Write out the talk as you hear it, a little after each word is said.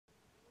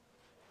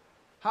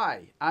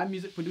Hi, I'm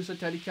music producer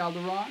Teddy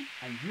Calderon,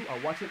 and you are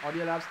watching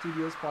Audio Labb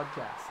Studios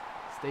podcast.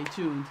 Stay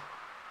tuned.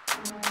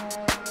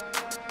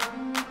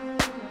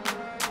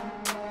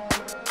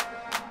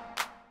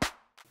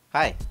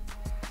 Hi,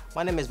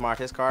 my name is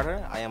Martez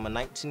Carter. I am a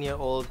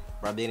 19-year-old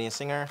Barbadian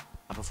singer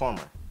and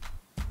performer.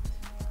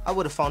 I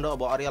would have found out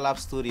about Audio Labb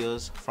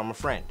Studios from a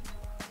friend.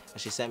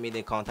 She sent me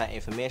the contact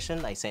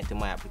information I sent to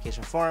my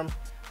application form,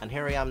 and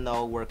here I am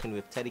now working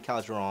with Teddy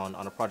Calderon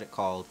on a project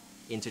called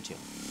Intertune.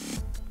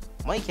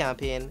 My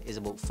campaign is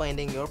about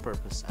finding your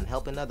purpose and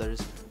helping others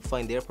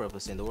find their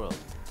purpose in the world.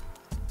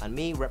 And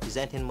me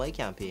representing my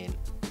campaign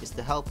is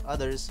to help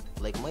others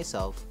like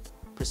myself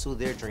pursue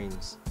their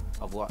dreams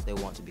of what they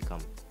want to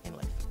become in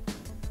life.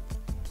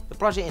 The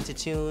project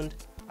Intertune,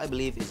 I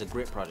believe, is a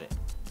great project.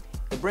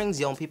 It brings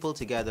young people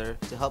together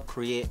to help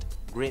create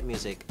great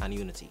music and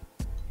unity.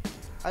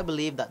 I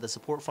believe that the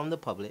support from the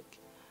public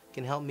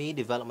can help me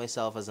develop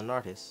myself as an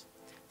artist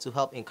to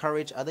help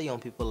encourage other young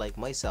people like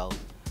myself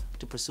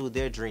to pursue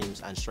their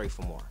dreams and strive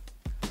for more.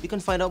 You can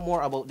find out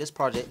more about this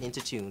project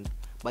Intertune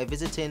by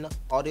visiting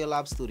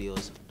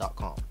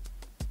audiolabstudios.com.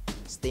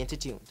 Stay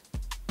tuned.